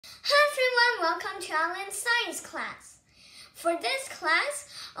Hi everyone, welcome to Alen's science class. For this class,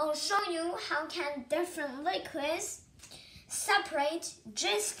 I'll show you how can different liquids separate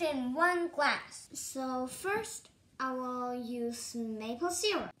just in one glass. So first, I will use maple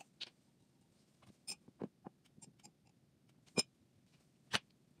syrup.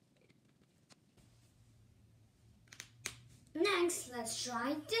 Next, let's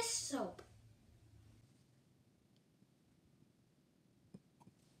try dish soap.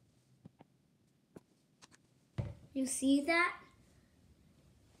 You see that?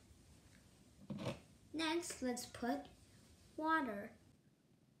 Next, let's put water.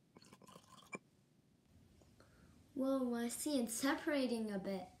 Whoa, I see it's separating a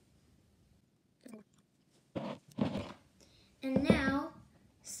bit. And now,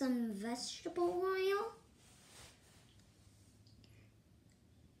 some vegetable oil.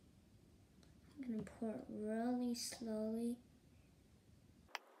 I'm gonna pour it really slowly.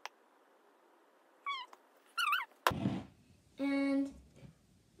 And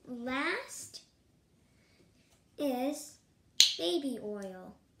last is baby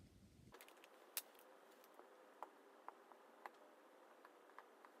oil.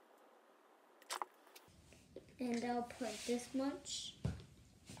 And I'll put this much.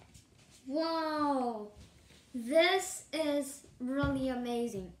 Wow, this is really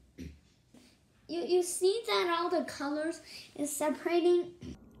amazing. You see that all the colors is separating?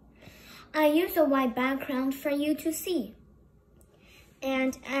 I use a white background for you to see.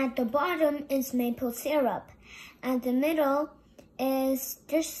 And at the bottom is maple syrup. At the middle is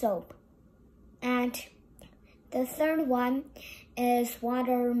dish soap. And the third one is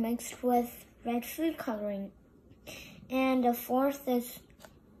water mixed with red food coloring. And the fourth is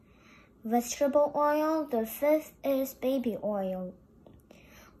vegetable oil. The fifth is baby oil.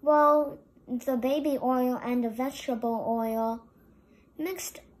 Well, the baby oil and the vegetable oil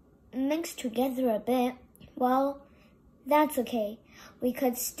mixed together a bit. Well, that's okay. We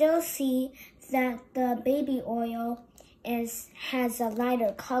could still see that the baby oil has a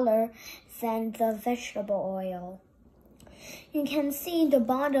lighter color than the vegetable oil. You can see the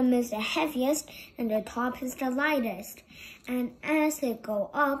bottom is the heaviest and the top is the lightest. And as it goes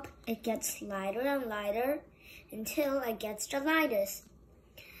up, it gets lighter and lighter until it gets the lightest.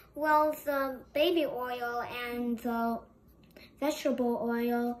 Well, the baby oil and the vegetable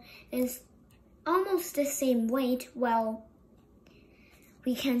oil is almost the same weight. Well,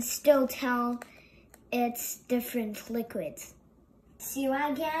 we can still tell it's different liquids. See you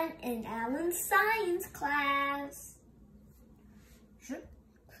again in Alen's science class.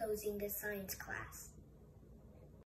 Closing the science class.